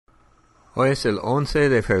Hoy es el 11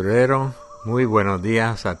 de febrero. Muy buenos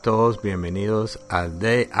días a todos. Bienvenidos al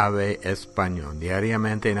DAB Español.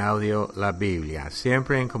 Diariamente en audio la Biblia.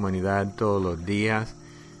 Siempre en comunidad todos los días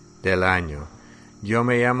del año. Yo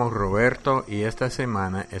me llamo Roberto y esta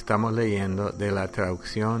semana estamos leyendo de la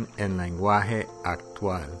traducción en lenguaje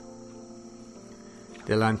actual.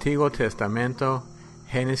 Del Antiguo Testamento,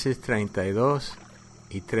 Génesis 32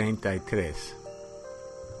 y 33.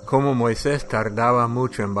 Como Moisés tardaba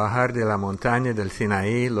mucho en bajar de la montaña del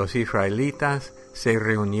Sinaí, los israelitas se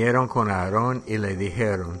reunieron con Aarón y le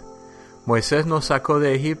dijeron: Moisés nos sacó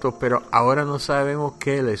de Egipto, pero ahora no sabemos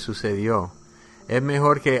qué le sucedió. Es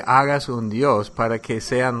mejor que hagas un Dios para que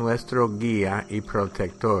sea nuestro guía y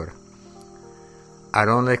protector.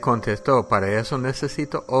 Aarón le contestó: para eso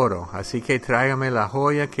necesito oro, así que tráigame la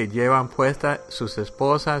joya que llevan puesta sus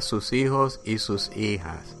esposas, sus hijos y sus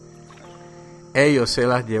hijas. Ellos se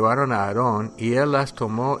las llevaron a Aarón, y él las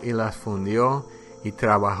tomó y las fundió, y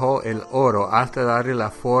trabajó el oro hasta darle la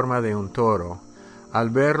forma de un toro.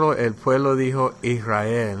 Al verlo, el pueblo dijo: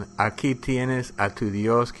 Israel, aquí tienes a tu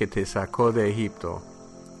Dios que te sacó de Egipto.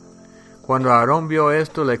 Cuando Aarón vio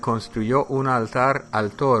esto, le construyó un altar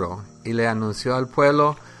al toro, y le anunció al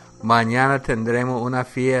pueblo: mañana tendremos una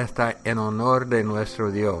fiesta en honor de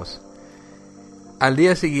nuestro Dios. Al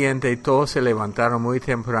día siguiente todos se levantaron muy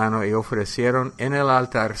temprano y ofrecieron en el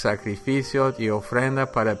altar sacrificios y ofrendas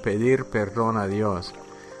para pedir perdón a Dios.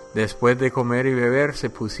 Después de comer y beber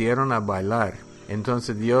se pusieron a bailar.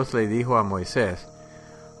 Entonces Dios le dijo a Moisés: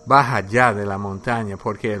 baja ya de la montaña,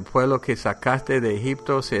 porque el pueblo que sacaste de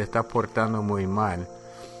Egipto se está portando muy mal.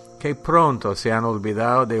 Que pronto se han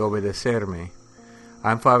olvidado de obedecerme.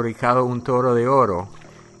 Han fabricado un toro de oro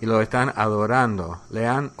y lo están adorando. Le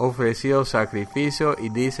han ofrecido sacrificio y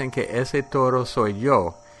dicen que ese toro soy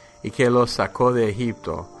yo y que los sacó de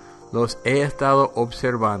Egipto. Los he estado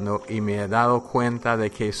observando y me he dado cuenta de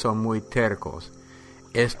que son muy tercos.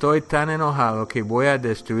 Estoy tan enojado que voy a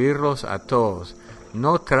destruirlos a todos.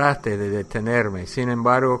 No trate de detenerme, sin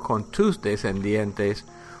embargo, con tus descendientes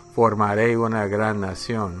formaré una gran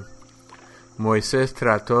nación. Moisés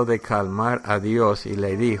trató de calmar a Dios y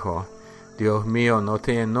le dijo: Dios mío, no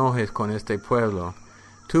te enojes con este pueblo.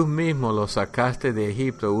 Tú mismo lo sacaste de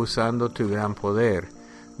Egipto usando tu gran poder.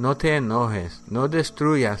 No te enojes, no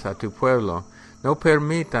destruyas a tu pueblo. No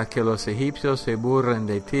permitas que los egipcios se burlen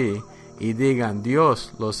de ti y digan: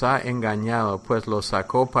 Dios los ha engañado, pues los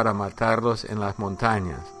sacó para matarlos en las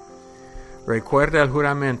montañas. Recuerda el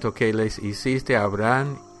juramento que les hiciste a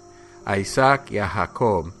Abraham, a Isaac y a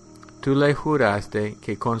Jacob. Tú le juraste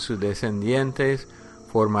que con sus descendientes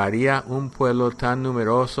formaría un pueblo tan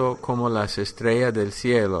numeroso como las estrellas del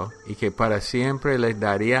cielo, y que para siempre les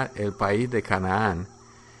daría el país de Canaán.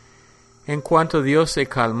 En cuanto Dios se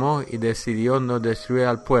calmó y decidió no destruir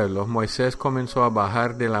al pueblo, Moisés comenzó a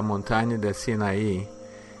bajar de la montaña del Sinaí.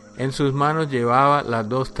 En sus manos llevaba las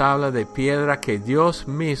 2 tablas de piedra que Dios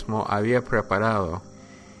mismo había preparado,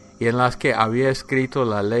 y en las que había escrito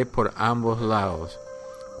la ley por ambos lados.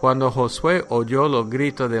 Cuando Josué oyó los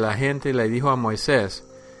gritos de la gente, le dijo a Moisés: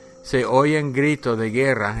 se oyen gritos de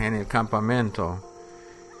guerra en el campamento.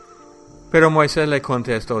 Pero Moisés le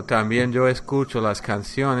contestó: también yo escucho las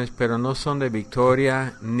canciones, pero no son de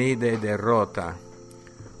victoria ni de derrota.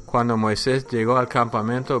 Cuando Moisés llegó al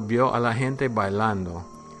campamento, vio a la gente bailando.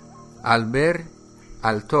 Al ver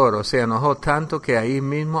al toro, se enojó tanto que ahí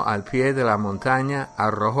mismo al pie de la montaña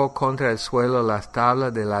arrojó contra el suelo las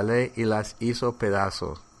tablas de la ley y las hizo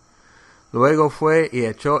pedazos. Luego fue y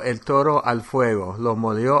echó el toro al fuego, lo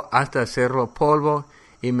molió hasta hacerlo polvo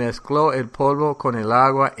y mezcló el polvo con el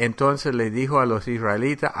agua. Entonces le dijo a los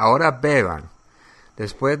israelitas: ahora beban.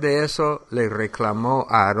 Después de eso le reclamó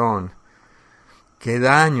a Aarón: ¿qué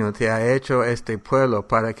daño te ha hecho este pueblo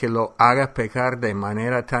para que lo hagas pecar de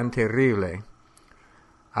manera tan terrible?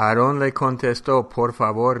 Aarón le contestó: por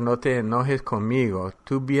favor, no te enojes conmigo.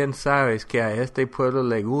 Tú bien sabes que a este pueblo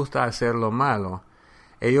le gusta hacer lo malo.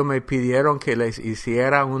 Ellos me pidieron que les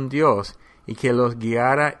hiciera un Dios y que los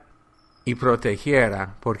guiara y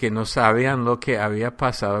protegiera, porque no sabían lo que había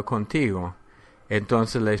pasado contigo.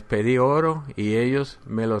 Entonces les pedí oro y ellos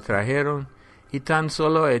me lo trajeron, y tan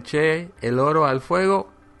solo eché el oro al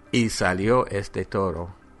fuego y salió este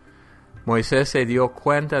toro. Moisés se dio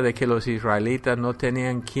cuenta de que los israelitas no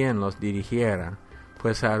tenían quien los dirigiera,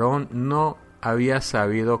 pues Aarón no había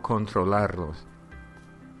sabido controlarlos.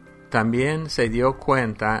 También se dio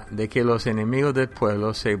cuenta de que los enemigos del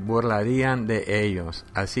pueblo se burlarían de ellos,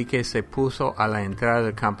 así que se puso a la entrada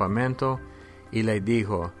del campamento y les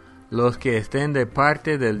dijo: los que estén de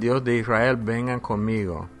parte del Dios de Israel vengan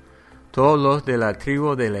conmigo. Todos los de la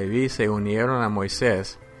tribu de Leví se unieron a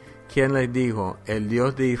Moisés, quien les dijo: el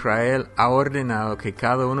Dios de Israel ha ordenado que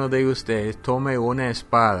cada uno de ustedes tome una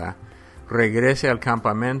espada, regrese al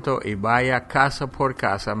campamento y vaya casa por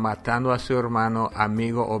casa matando a su hermano,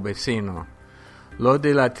 amigo o vecino. Los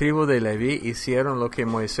de la tribu de Leví hicieron lo que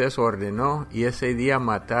Moisés ordenó, y ese día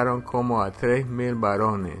mataron como a 3,000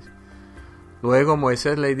 varones. Luego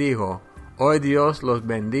Moisés le dijo: hoy Dios los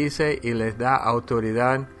bendice y les da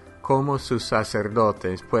autoridad como sus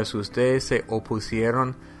sacerdotes, pues ustedes se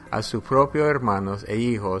opusieron a sus propios hermanos e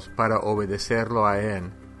hijos para obedecerlo a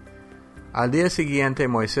él. Al día siguiente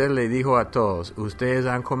Moisés le dijo a todos: ustedes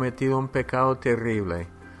han cometido un pecado terrible.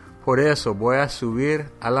 Por eso voy a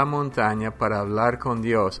subir a la montaña para hablar con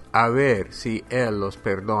Dios, a ver si Él los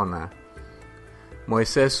perdona.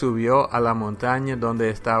 Moisés subió a la montaña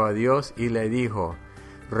donde estaba Dios y le dijo: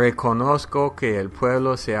 reconozco que el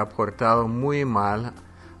pueblo se ha portado muy mal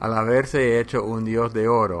al haberse hecho un Dios de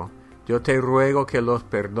oro. Yo te ruego que los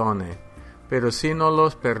perdone. Pero si no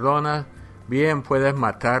los perdonas, bien puedes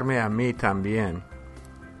matarme a mí también.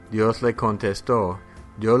 Dios le contestó: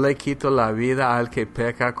 yo le quito la vida al que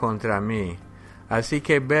peca contra mí. Así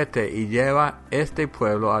que vete y lleva este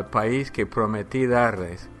pueblo al país que prometí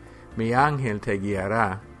darles. Mi ángel te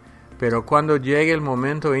guiará. Pero cuando llegue el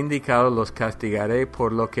momento indicado los castigaré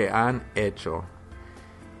por lo que han hecho.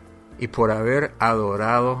 Y por haber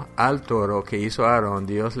adorado al toro que hizo Aarón,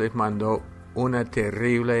 Dios les mandó una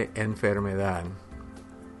terrible enfermedad.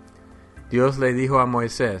 Dios le dijo a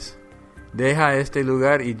Moisés: deja este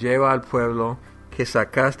lugar y lleva al pueblo que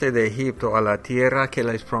sacaste de Egipto a la tierra que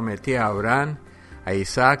les prometí a Abraham, a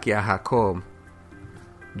Isaac y a Jacob.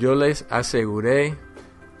 Yo les aseguré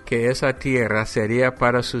que esa tierra sería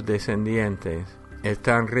para sus descendientes. Es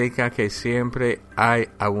tan rica que siempre hay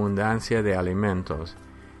abundancia de alimentos.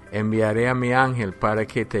 Enviaré a mi ángel para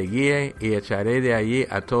que te guíe y echaré de allí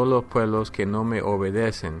a todos los pueblos que no me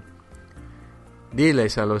obedecen.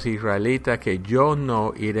 Diles a los israelitas que yo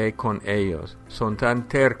no iré con ellos. Son tan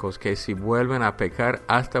tercos que si vuelven a pecar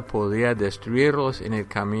hasta podría destruirlos en el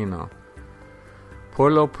camino.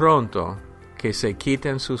 Por lo pronto, que se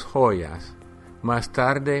quiten sus joyas. Más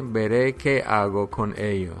tarde veré qué hago con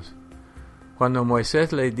ellos. Cuando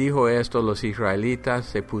Moisés les dijo esto, los israelitas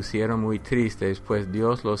se pusieron muy tristes, pues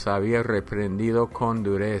Dios los había reprendido con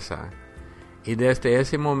dureza. Y desde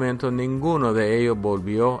ese momento ninguno de ellos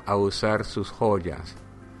volvió a usar sus joyas.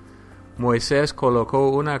 Moisés colocó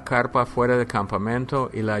una carpa fuera del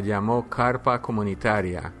campamento y la llamó carpa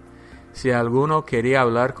comunitaria. Si alguno quería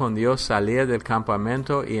hablar con Dios, salía del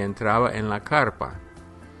campamento y entraba en la carpa.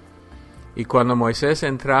 Y cuando Moisés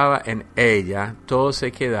entraba en ella, todos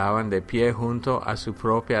se quedaban de pie junto a su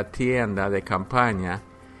propia tienda de campaña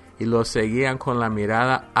y lo seguían con la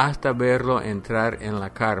mirada hasta verlo entrar en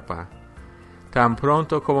la carpa. Tan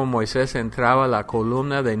pronto como Moisés entraba, la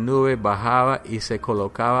columna de nube bajaba y se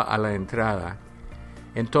colocaba a la entrada.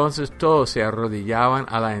 Entonces todos se arrodillaban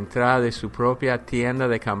a la entrada de su propia tienda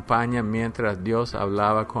de campaña mientras Dios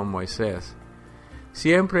hablaba con Moisés.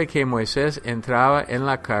 Siempre que Moisés entraba en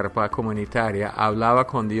la carpa comunitaria, hablaba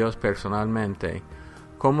con Dios personalmente,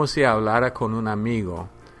 como si hablara con un amigo.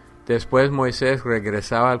 Después Moisés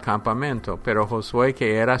regresaba al campamento, pero Josué,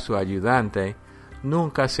 que era su ayudante,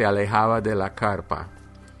 nunca se alejaba de la carpa.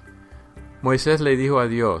 Moisés le dijo a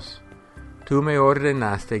Dios: tú me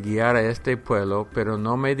ordenaste guiar a este pueblo, pero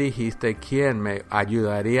no me dijiste quién me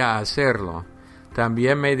ayudaría a hacerlo.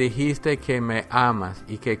 También me dijiste que me amas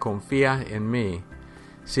y que confías en mí.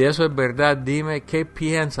 Si eso es verdad, dime qué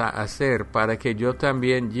piensas hacer para que yo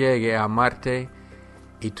también llegue a amarte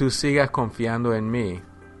y tú sigas confiando en mí.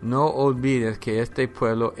 No olvides que este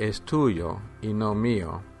pueblo es tuyo y no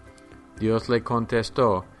mío. Dios le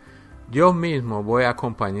contestó: yo mismo voy a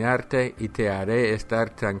acompañarte y te haré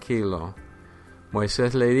estar tranquilo.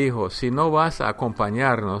 Moisés le dijo: si no vas a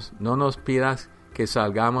acompañarnos, no nos pidas que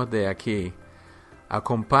salgamos de aquí.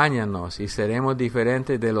 Acompáñanos y seremos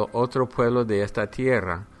diferentes de los otros pueblos de esta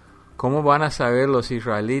tierra. ¿Cómo van a saber los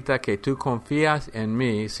israelitas que tú confías en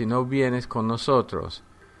mí si no vienes con nosotros?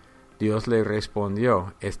 Dios le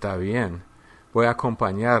respondió: está bien. Voy a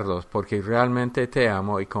acompañarlos porque realmente te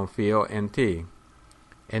amo y confío en ti.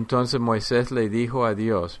 Entonces Moisés le dijo a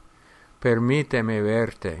Dios: permíteme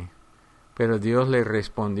verte. Pero Dios le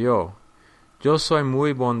respondió: yo soy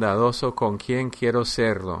muy bondadoso con quien quiero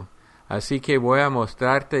serlo, así que voy a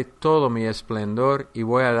mostrarte todo mi esplendor y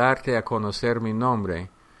voy a darte a conocer mi nombre.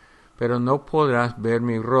 Pero no podrás ver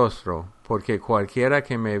mi rostro, porque cualquiera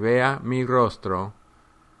que me vea mi rostro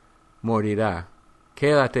morirá.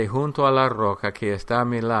 Quédate junto a la roca que está a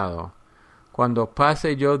mi lado. Cuando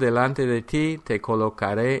pase yo delante de ti, te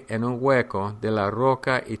colocaré en un hueco de la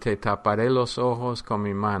roca y te taparé los ojos con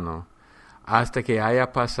mi mano, hasta que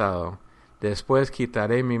haya pasado. Después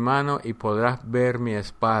quitaré mi mano y podrás ver mi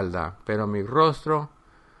espalda, pero mi rostro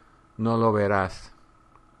no lo verás.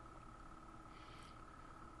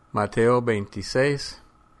 Mateo 26,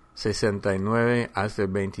 69 hasta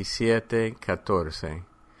 27, 14.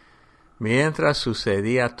 Mientras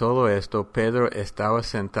sucedía todo esto, Pedro estaba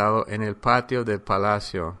sentado en el patio del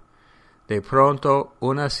palacio. De pronto,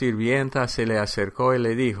 una sirvienta se le acercó y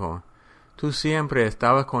le dijo: «Tú siempre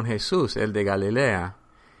estabas con Jesús, el de Galilea».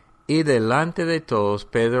 Y delante de todos,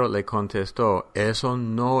 Pedro le contestó: «Eso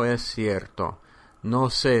no es cierto.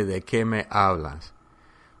 No sé de qué me hablas».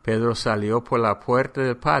 Pedro salió por la puerta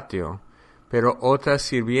del patio, pero otra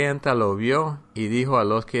sirvienta lo vio y dijo a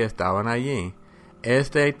los que estaban allí: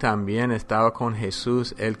 «Este también estaba con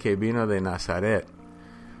Jesús, el que vino de Nazaret».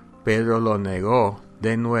 Pedro lo negó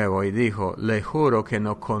de nuevo y dijo: «Le juro que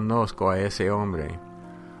no conozco a ese hombre».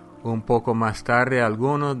 Un poco más tarde,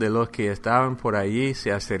 algunos de los que estaban por allí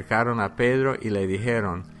se acercaron a Pedro y le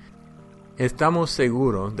dijeron: «Estamos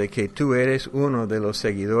seguros de que tú eres uno de los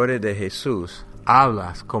seguidores de Jesús.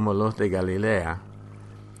 Hablas como los de Galilea».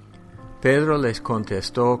 Pedro les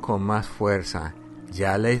contestó con más fuerza: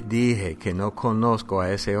 «Ya les dije que no conozco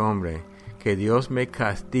a ese hombre. Que Dios me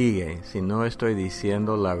castigue si no estoy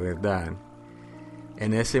diciendo la verdad».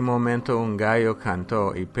 En ese momento un gallo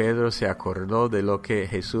cantó y Pedro se acordó de lo que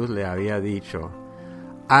Jesús le había dicho: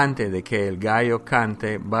 «Antes de que el gallo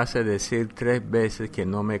cante, vas a decir 3 veces que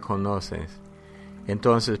no me conoces».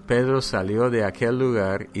 Entonces Pedro salió de aquel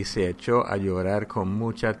lugar y se echó a llorar con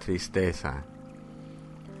mucha tristeza.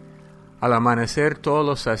 Al amanecer, todos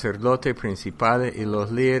los sacerdotes principales y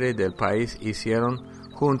los líderes del país hicieron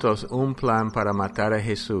juntos un plan para matar a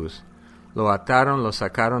Jesús. Lo ataron, lo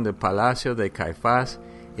sacaron del palacio de Caifás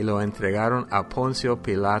y lo entregaron a Poncio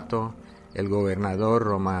Pilato, el gobernador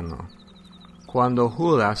romano. Cuando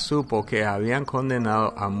Judas supo que habían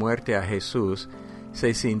condenado a muerte a Jesús,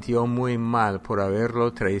 se sintió muy mal por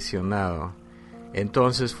haberlo traicionado.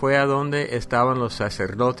 Entonces fue a donde estaban los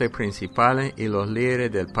sacerdotes principales y los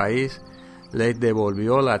líderes del país, les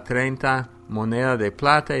devolvió las 30 monedas de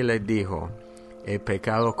plata y les dijo: «He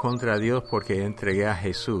pecado contra Dios porque entregué a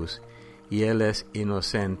Jesús, y Él es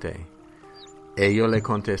inocente». Ellos le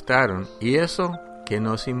contestaron: «¿Y eso qué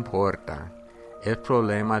nos importa? Es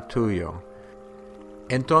problema tuyo».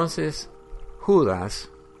 Entonces Judas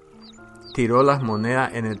tiró las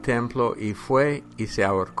monedas en el templo y fue y se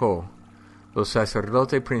ahorcó. Los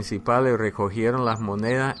sacerdotes principales recogieron las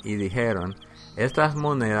monedas y dijeron: «Estas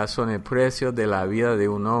monedas son el precio de la vida de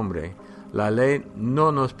un hombre. La ley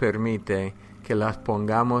no nos permite que las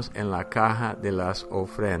pongamos en la caja de las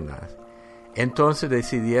ofrendas». Entonces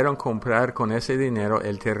decidieron comprar con ese dinero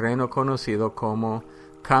el terreno conocido como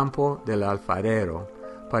Campo del Alfarero,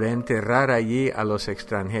 para enterrar allí a los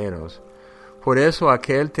extranjeros. Por eso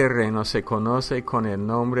aquel terreno se conoce con el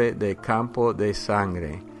nombre de Campo de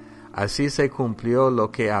Sangre. Así se cumplió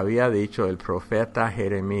lo que había dicho el profeta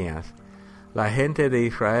Jeremías: «La gente de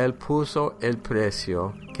Israel puso el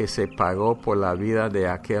precio que se pagó por la vida de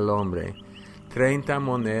aquel hombre, 30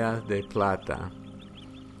 monedas de plata».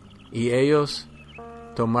 Y ellos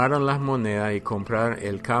tomaron las monedas y compraron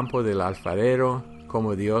el campo del alfarero,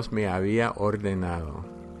 como Dios me había ordenado.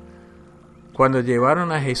 Cuando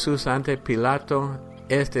llevaron a Jesús ante Pilato,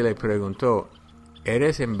 éste le preguntó: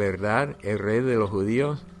 «¿Eres en verdad el rey de los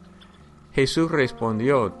judíos?». Jesús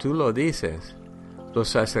respondió: «Tú lo dices». Los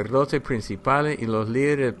sacerdotes principales y los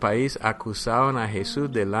líderes del país acusaban a Jesús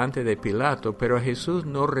delante de Pilato, pero Jesús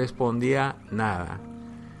no respondía nada.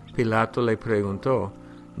 Pilato le preguntó: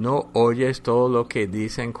 «¿No oyes todo lo que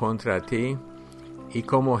dicen contra ti?». Y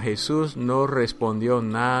como Jesús no respondió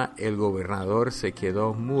nada, el gobernador se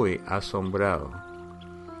quedó muy asombrado.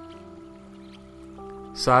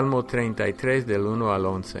 Salmo 33 del 1 al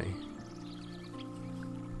 11.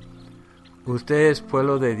 Ustedes,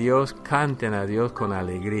 pueblo de Dios, canten a Dios con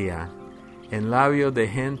alegría. En labios de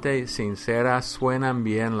gente sincera suenan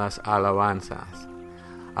bien las alabanzas.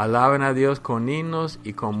 Alaben a Dios con himnos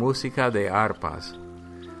y con música de arpas.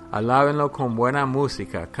 Alábenlo con buena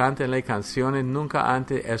música, cántenle canciones nunca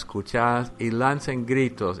antes escuchadas y lancen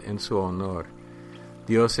gritos en su honor.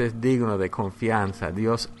 Dios es digno de confianza,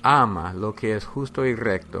 Dios ama lo que es justo y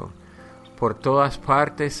recto. Por todas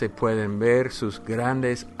partes se pueden ver sus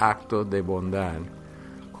grandes actos de bondad.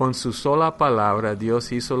 Con su sola palabra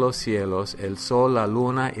Dios hizo los cielos, el sol, la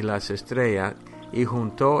luna y las estrellas, y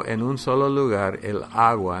juntó en un solo lugar el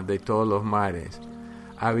agua de todos los mares.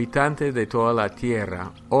 Habitantes de toda la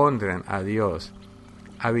tierra, honren a Dios.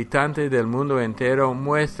 habitantes del mundo entero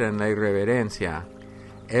muestren la irreverencia.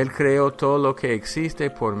 Él creó todo lo que existe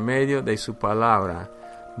por medio de su palabra.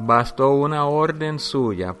 Bastó una orden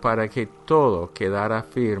suya para que todo quedara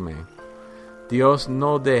firme. Dios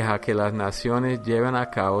no deja que las naciones lleven a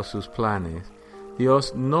cabo sus planes.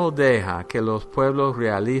 Dios no deja que los pueblos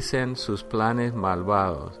realicen sus planes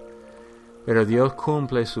malvados. Pero Dios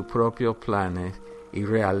cumple sus propios planes y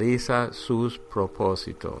realiza sus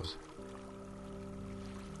propósitos.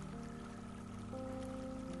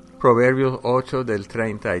 Proverbios 8 del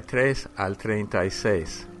 33 al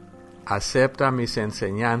 36. Acepta mis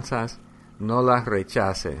enseñanzas, no las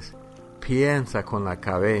rechaces. Piensa con la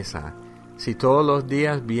cabeza. Si todos los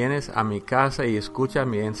días vienes a mi casa y escuchas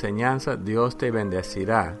mi enseñanza, Dios te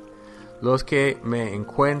bendecirá. Los que me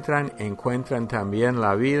encuentran también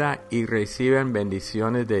la vida y reciben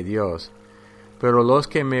bendiciones de Dios. Pero los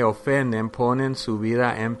que me ofenden ponen su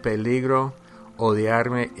vida en peligro.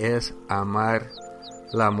 Odiarme es amar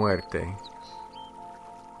la muerte.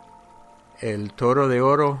 El toro de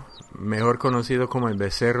oro, mejor conocido como el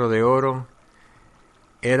becerro de oro,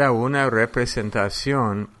 era una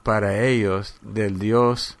representación para ellos del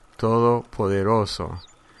Dios Todopoderoso.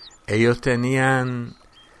 Ellos tenían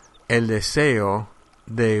el deseo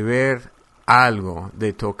de ver algo,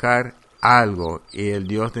 de tocar algo, y el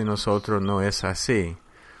Dios de nosotros no es así.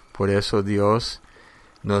 Por eso Dios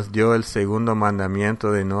nos dio el segundo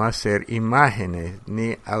mandamiento de no hacer imágenes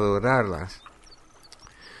ni adorarlas.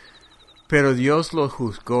 Pero Dios los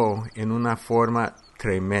juzgó en una forma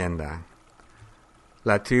tremenda.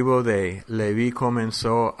 La tribu de Leví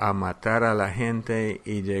comenzó a matar a la gente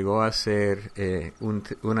y llegó a ser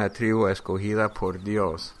una tribu escogida por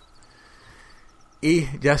Dios. Y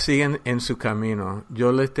ya siguen en su camino.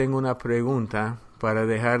 Yo les tengo una pregunta para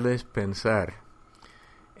dejarles pensar.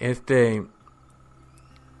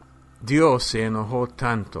 Dios se enojó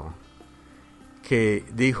tanto que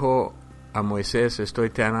dijo a Moisés: estoy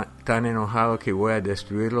tan enojado que voy a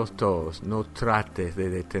destruirlos todos. No trates de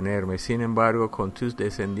detenerme. Sin embargo, con tus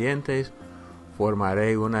descendientes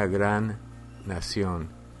formaré una gran nación.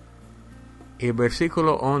 Y el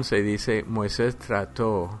versículo 11 dice: Moisés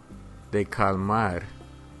trató de calmar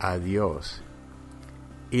a Dios.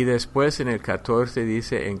 Y después en el 14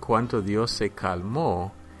 dice: en cuanto Dios se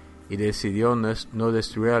calmó y decidió no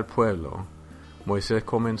destruir al pueblo, Moisés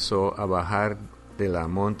comenzó a bajar de la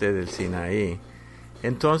monte del Sinaí.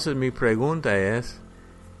 Entonces mi pregunta es,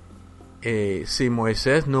 si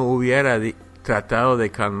Moisés no hubiera tratado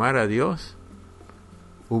de calmar a Dios,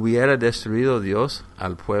 ¿hubiera destruido Dios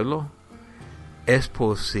al pueblo? ¿Es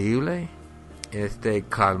posible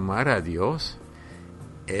calmar a Dios?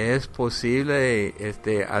 ¿Es posible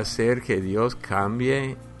hacer que Dios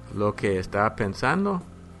cambie lo que está pensando?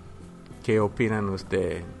 ¿Qué opinan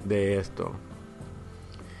ustedes de esto?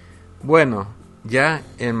 Bueno, ya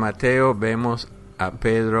en Mateo vemos a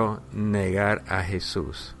Pedro negar a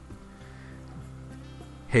Jesús.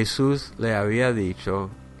 Jesús le había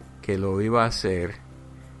dicho que lo iba a hacer.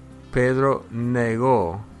 Pedro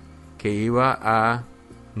negó que iba a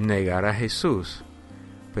negar a Jesús,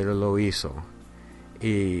 pero lo hizo.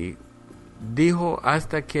 Y dijo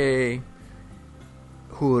hasta que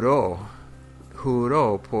juró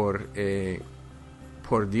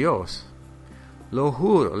por Dios.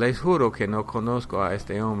 Les juro que no conozco a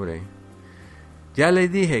este hombre. Ya le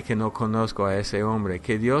dije que no conozco a ese hombre,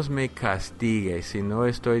 que Dios me castigue si no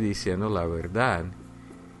estoy diciendo la verdad.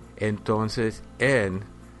 Entonces él,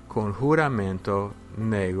 con juramento,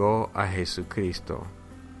 negó a Jesucristo.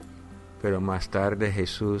 Pero más tarde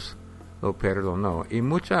Jesús lo perdonó. Y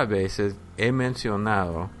muchas veces he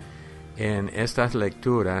mencionado en estas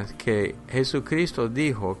lecturas que Jesucristo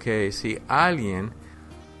dijo que si alguien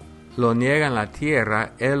lo niega en la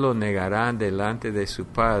tierra, Él lo negará delante de su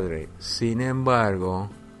Padre. Sin embargo,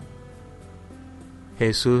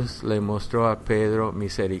 Jesús le mostró a Pedro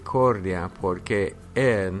misericordia porque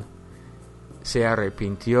Él se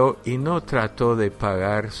arrepintió y no trató de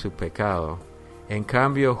pagar su pecado. En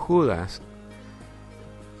cambio, Judas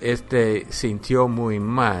sintió muy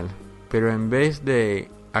mal, pero en vez de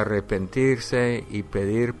arrepentirse y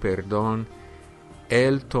pedir perdón,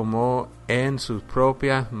 él tomó en sus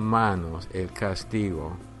propias manos el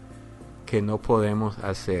castigo que no podemos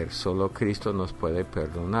hacer, solo Cristo nos puede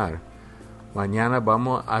perdonar. Mañana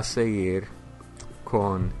vamos a seguir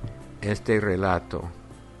con este relato.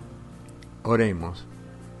 Oremos.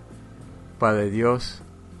 Padre Dios,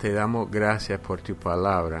 te damos gracias por tu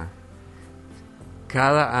palabra.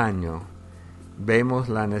 Cada año vemos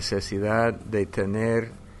la necesidad de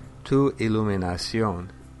tener tu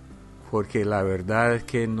iluminación, porque la verdad es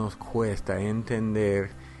que nos cuesta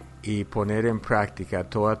entender y poner en práctica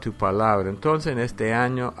toda tu palabra. Entonces en este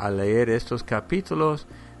año, al leer estos capítulos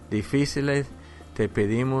difíciles, te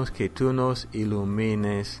pedimos que tú nos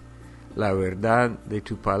ilumines la verdad de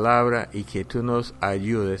tu palabra y que tú nos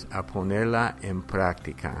ayudes a ponerla en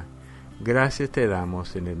práctica. Gracias te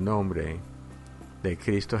damos en el nombre de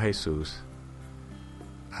Cristo Jesús.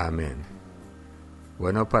 Amén.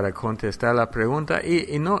 Bueno, para contestar la pregunta,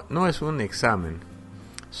 y no es un examen,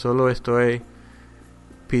 solo estoy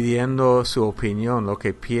pidiendo su opinión, lo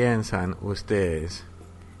que piensan ustedes.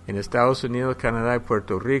 En Estados Unidos, Canadá y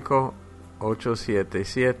Puerto Rico,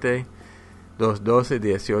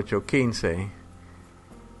 877-212-1815.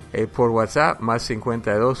 Por WhatsApp, más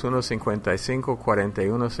 52 155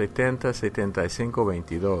 41 70 75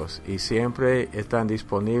 22. Y siempre están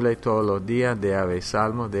disponibles todos los días DAB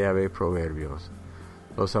Salmos, DAB Proverbios.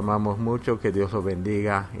 Los amamos mucho, que Dios los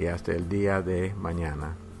bendiga y hasta el día de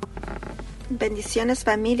mañana. Bendiciones,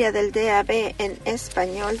 familia del DAB en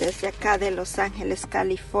español desde acá de Los Ángeles,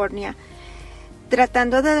 California.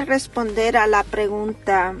 Tratando de responder a la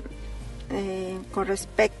pregunta con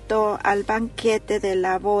respecto al banquete de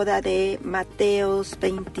la boda de Mateos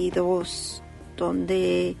 22,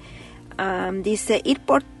 donde dice, ir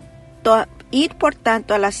por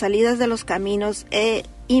tanto a las salidas de los caminos e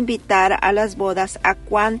invitar a las bodas a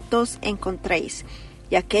cuantos encontréis.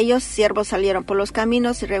 Y aquellos siervos salieron por los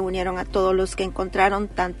caminos y reunieron a todos los que encontraron,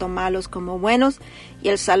 tanto malos como buenos, y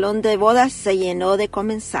el salón de bodas se llenó de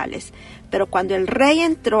comensales. Pero cuando el rey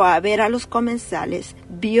entró a ver a los comensales,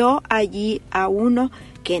 vio allí a uno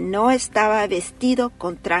que no estaba vestido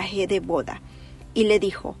con traje de boda. Y le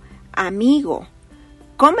dijo, amigo,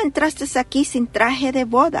 ¿cómo entraste aquí sin traje de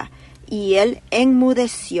boda? Y él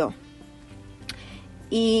enmudeció.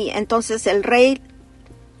 Y entonces el rey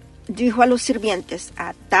dijo a los sirvientes,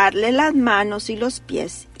 atarle las manos y los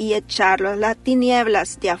pies y echarlo a las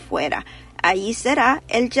tinieblas de afuera. Ahí será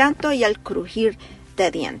el llanto y el crujir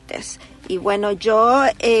de dientes. Y bueno, yo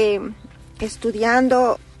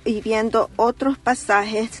estudiando y viendo otros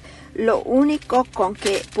pasajes, lo único con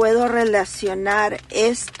que puedo relacionar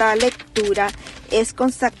esta lectura es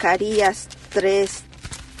con Zacarías 3,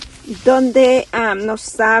 donde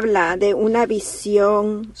nos habla de una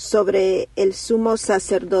visión sobre el sumo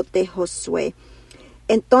sacerdote Josué.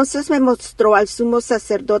 Entonces me mostró al sumo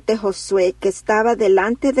sacerdote Josué que estaba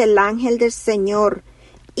delante del ángel del Señor,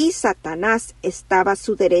 y Satanás estaba a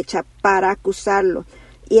su derecha para acusarlo.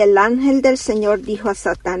 Y el ángel del Señor dijo a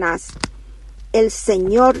Satanás, el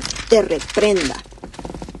Señor te reprenda.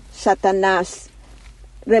 Satanás,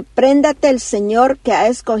 repréndate el Señor que ha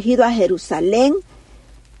escogido a Jerusalén.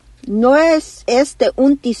 ¿No es este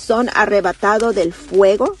un tizón arrebatado del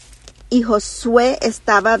fuego? Y Josué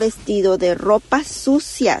estaba vestido de ropas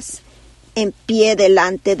sucias, en pie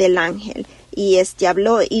delante del ángel. Y éste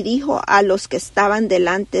habló y dijo a los que estaban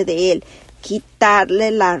delante de él,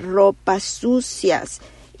 quitarle las ropas sucias.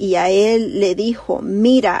 Y a él le dijo,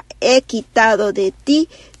 mira, he quitado de ti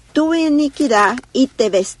tu iniquidad y te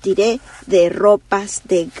vestiré de ropas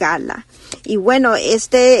de gala. Y bueno,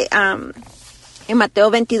 en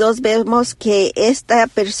Mateo 22 vemos que este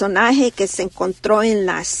personaje que se encontró en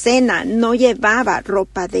la cena no llevaba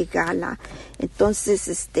ropa de gala.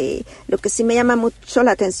 Entonces, lo que sí me llama mucho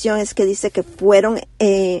la atención es que dice que fueron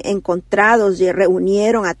encontrados y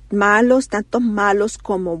reunieron a malos, tanto malos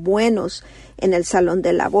como buenos, en el salón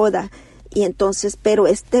de la boda. Y entonces, pero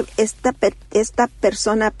esta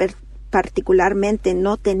persona particularmente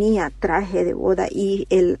no tenía traje de boda y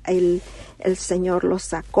el Señor lo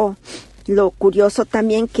sacó. Lo curioso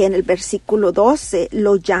también que en el versículo 12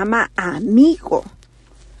 lo llama amigo.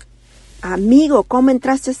 Amigo, ¿cómo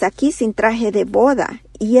entraste aquí sin traje de boda?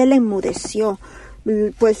 Y él enmudeció.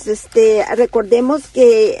 Pues recordemos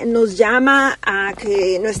que nos llama a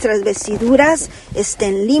que nuestras vestiduras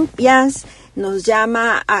estén limpias, nos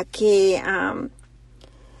llama a que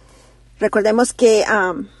recordemos que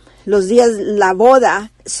los días, la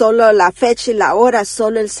boda, solo la fecha y la hora,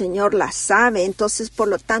 solo el Señor la sabe. Entonces, por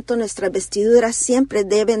lo tanto, nuestras vestiduras siempre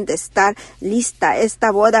deben de estar listas.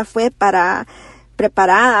 Esta boda fue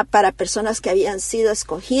preparada para personas que habían sido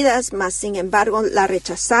escogidas, mas sin embargo la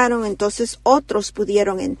rechazaron. Entonces, otros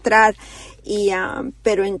pudieron entrar,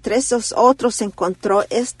 pero entre esos otros se encontró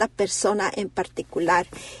esta persona en particular.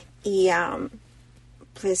 Y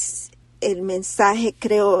pues el mensaje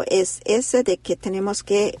creo es ese de que tenemos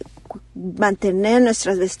que mantener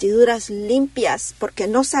nuestras vestiduras limpias porque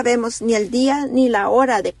no sabemos ni el día ni la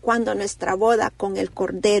hora de cuándo nuestra boda con el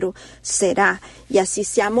Cordero será, y así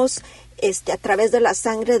seamos a través de la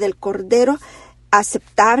sangre del Cordero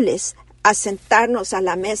aceptables a sentarnos a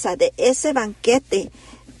la mesa de ese banquete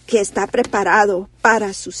que está preparado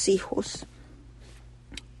para sus hijos.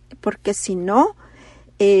 Porque si no,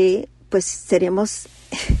 pues seremos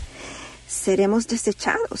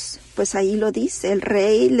desechados. Pues ahí lo dice, el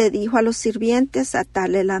rey le dijo a los sirvientes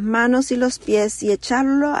atarle las manos y los pies y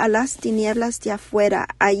echarlo a las tinieblas de afuera.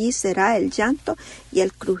 Allí será el llanto y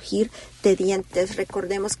el crujir de dientes.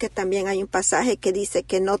 Recordemos que también hay un pasaje que dice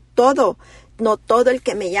que no todo el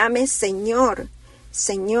que me llame Señor,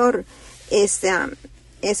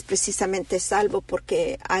 es precisamente salvo,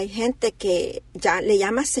 porque hay gente que ya le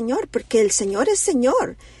llama Señor, porque el Señor es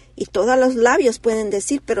Señor. Y todos los labios pueden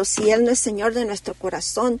decir, pero si Él no es Señor de nuestro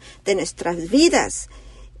corazón, de nuestras vidas,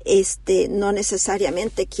 no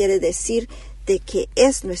necesariamente quiere decir de que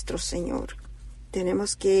es nuestro Señor.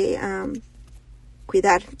 Tenemos que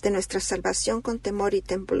cuidar de nuestra salvación con temor y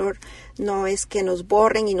temblor. No es que nos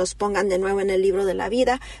borren y nos pongan de nuevo en el libro de la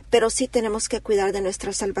vida, pero sí tenemos que cuidar de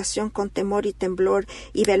nuestra salvación con temor y temblor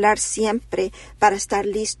y velar siempre para estar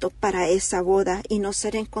listo para esa boda y no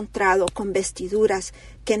ser encontrado con vestiduras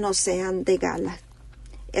que no sean de gala.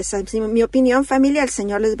 Esa es mi opinión, familia. El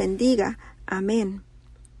Señor les bendiga. Amén.